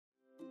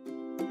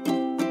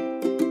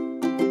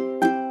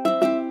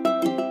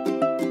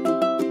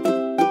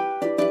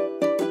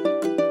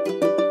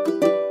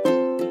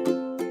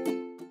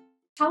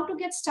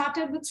get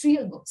started with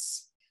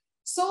RealBooks.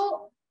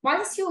 So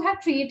once you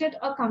have created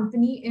a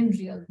company in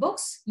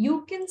RealBooks,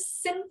 you can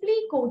simply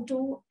go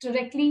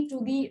directly to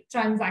the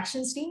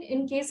transaction screen.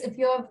 In case if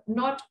you're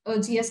not a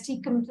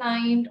GST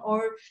compliant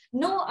or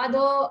no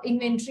other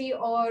inventory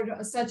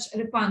or such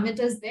requirement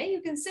is there,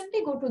 you can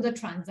simply go to the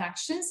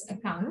transactions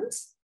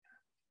accounts.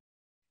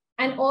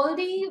 And all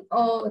the,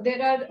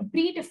 there are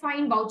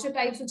predefined voucher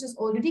types, which is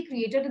already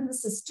created in the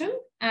system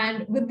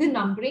and with the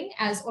numbering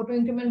as auto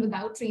increment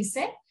without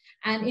reset.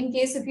 And in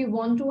case if you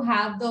want to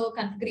have the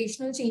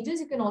configurational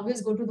changes, you can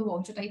always go to the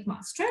voucher type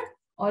master,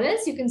 or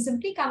else you can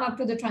simply come up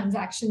to the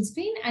transaction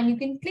screen and you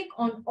can click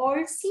on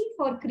Alt-C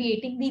for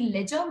creating the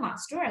ledger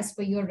master as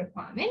per your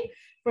requirement.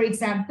 For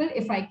example,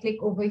 if I click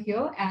over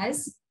here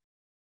as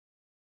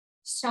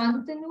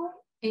Shantanu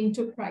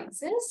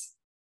Enterprises,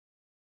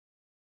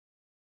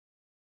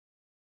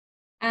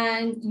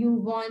 and you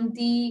want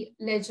the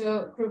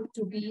ledger group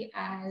to be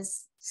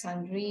as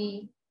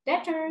sundry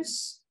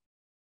debtors,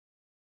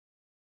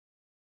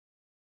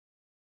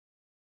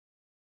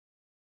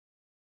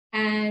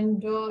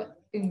 and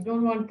if you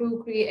don't want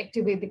to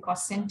activate the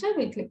cost center,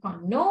 we'll click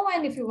on no.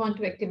 And if you want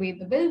to activate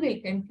the bill, we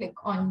can click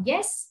on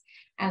yes.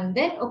 And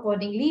then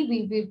accordingly,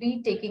 we will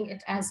be taking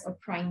it as a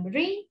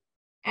primary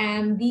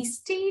and the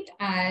state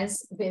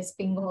as West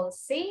Bengal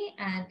say.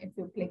 And if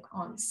you click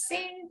on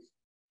save,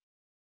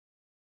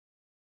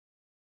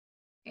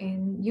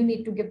 and you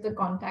need to give the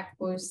contact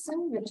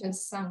person, which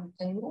is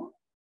Santanu.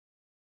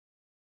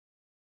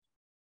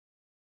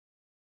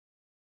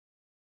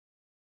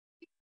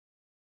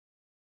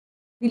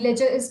 The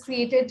ledger is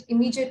created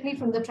immediately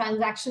from the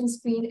transaction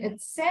screen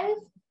itself.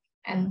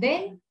 And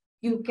then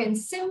you can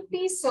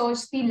simply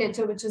search the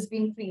ledger which is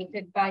being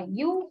created by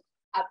you,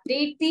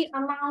 update the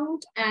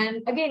amount.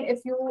 And again,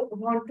 if you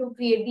want to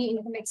create the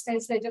income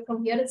expense ledger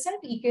from here itself,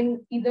 you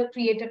can either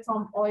create it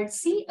from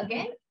Alt-C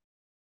again.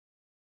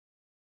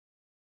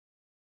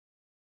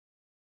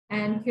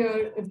 And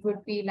here it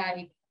would be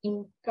like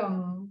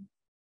income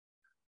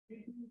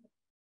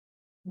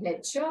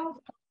ledger.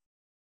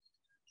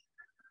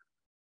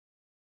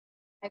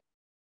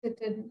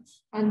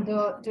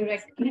 Under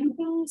direct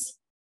incomes,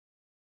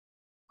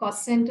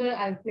 cost center,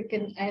 I'll click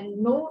in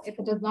and no. If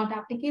it is not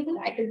applicable,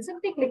 I can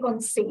simply click on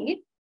save.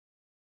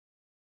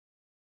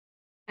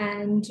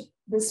 And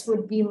this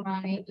would be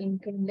my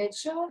income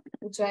ledger,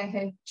 which I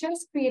have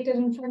just created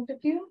in front of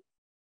you.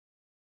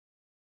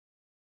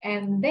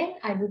 And then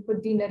I will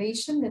put the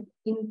narration that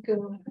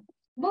income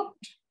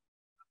booked.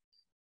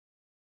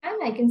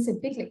 And I can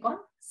simply click on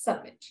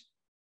submit.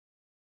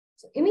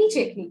 So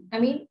immediately, I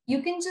mean,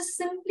 you can just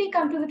simply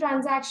come to the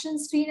transaction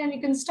screen and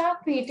you can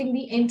start creating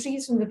the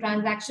entries from the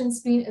transaction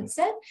screen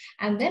itself.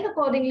 And then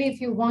accordingly, if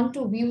you want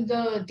to view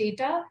the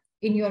data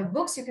in your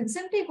books, you can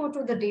simply go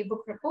to the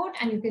daybook report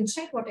and you can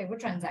check whatever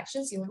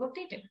transactions you have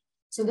updated.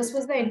 So this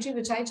was the entry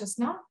which I just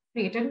now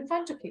created in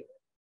front of you.